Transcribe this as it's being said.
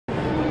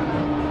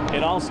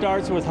It all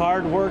starts with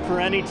hard work for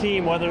any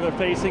team, whether they're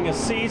facing a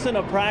season,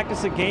 a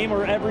practice, a game,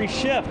 or every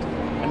shift.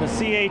 And the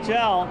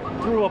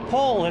CHL, through a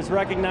poll, has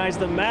recognized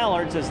the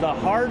Mallards as the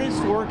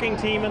hardest working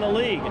team in the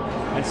league.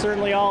 And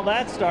certainly all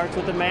that starts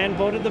with the man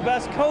voted the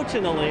best coach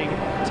in the league,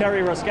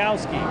 Terry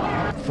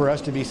Ruskowski. For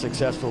us to be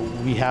successful,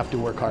 we have to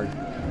work hard.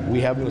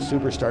 We have no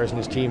superstars in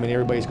this team, and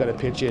everybody's got to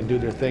pitch in and do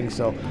their thing.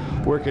 So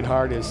working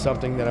hard is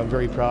something that I'm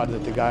very proud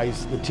that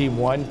the team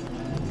won,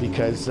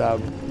 because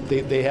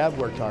they have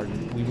worked hard.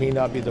 We may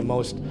not be the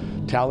most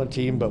talented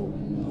team, but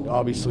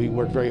obviously we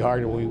work very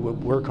hard, and when we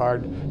work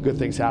hard, good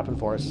things happen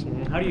for us.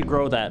 How do you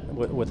grow that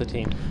with a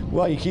team?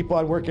 Well, you keep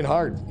on working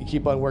hard. You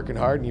keep on working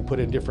hard, and you put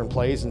in different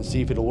plays and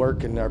see if it'll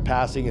work. And our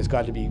passing has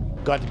got to be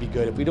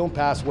good. If we don't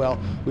pass well,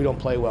 we don't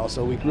play well.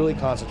 So we really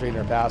concentrate on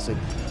our passing.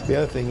 The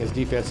other thing is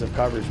defensive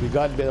coverage. We've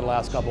gotten better the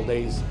last couple of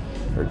days,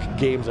 or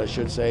games, I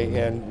should say,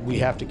 and we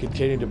have to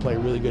continue to play a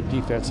really good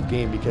defensive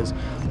game, because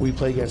we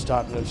play against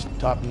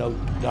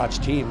top-notch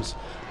teams.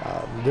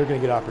 They're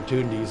going to get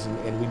opportunities,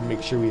 and we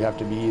make sure we have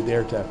to be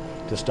there to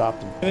stop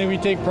them. I think we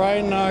take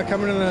pride in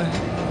coming to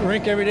the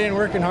rink every day and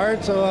working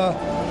hard, so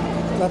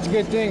that's a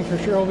good thing for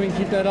sure. Hope we can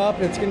keep that up.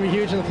 It's going to be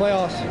huge in the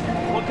playoffs.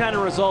 What kind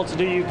of results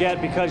do you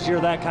get because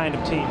you're that kind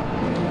of team?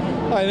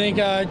 I think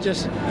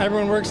just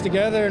everyone works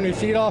together and we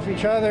feed off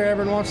each other.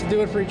 Everyone wants to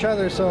do it for each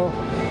other, so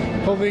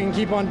hope we can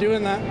keep on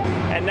doing that.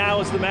 And now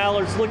as the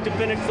Mallards look to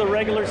finish the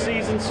regular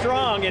season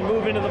strong and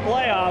move into the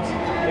playoffs,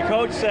 the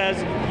coach says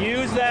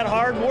use that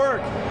hard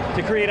work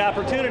to create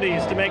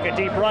opportunities to make a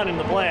deep run in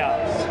the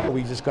playoffs.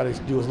 We just got to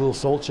do a little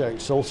soul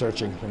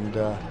searching,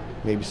 and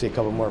maybe say a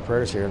couple more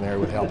prayers here and there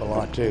would help a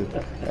lot too.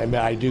 And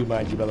I do,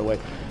 mind you, by the way.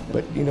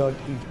 But you know,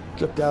 you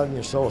look down in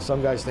your soul.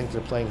 Some guys think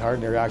they're playing hard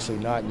and they're actually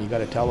not, and you got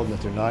to tell them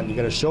that they're not, and you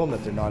got to show them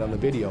that they're not on the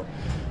video.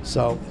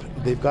 So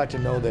they've got to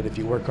know that if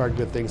you work hard,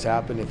 good things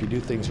happen. If you do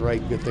things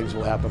right, good things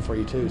will happen for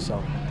you too.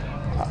 So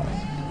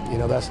you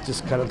know, that's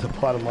just kind of the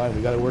bottom line.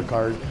 We got to work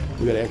hard.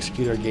 We got to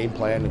execute our game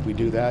plan. If we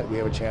do that, we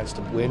have a chance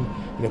to win.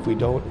 And if we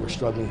don't, we're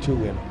struggling to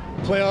win.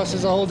 Playoffs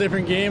is a whole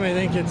different game. I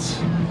think if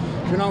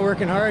you're not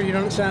working hard, you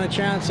don't stand a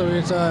chance. So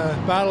it's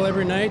a battle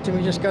every night, and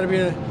we just got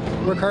to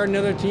work hard in the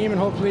other team, and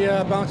hopefully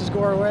bounces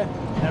go our way.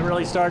 That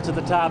really starts at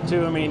the top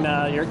too. I mean,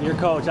 your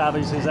coach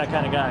obviously is that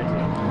kind of guy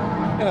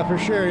too. Yeah, for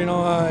sure. You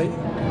know,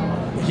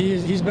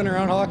 he's been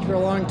around hockey for a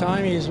long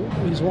time. He's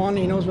won.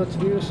 He knows what to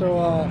do.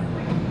 So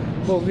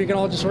well, we can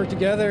all just work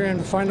together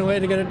and find a way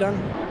to get it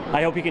done.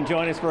 I hope you can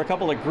join us for a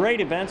couple of great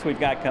events we've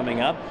got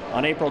coming up.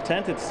 On April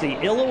 10th, it's the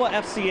ILLOWA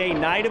FCA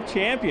Night of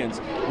Champions.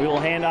 We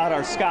will hand out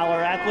our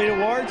Scholar Athlete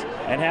Awards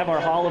and have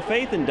our Hall of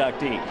Faith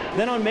inductee.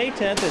 Then on May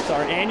 10th, it's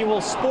our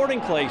annual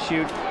Sporting Clay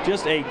Shoot.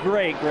 Just a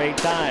great, great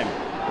time.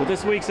 With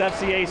this week's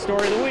FCA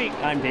Story of the Week,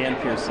 I'm Dan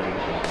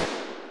Pearson.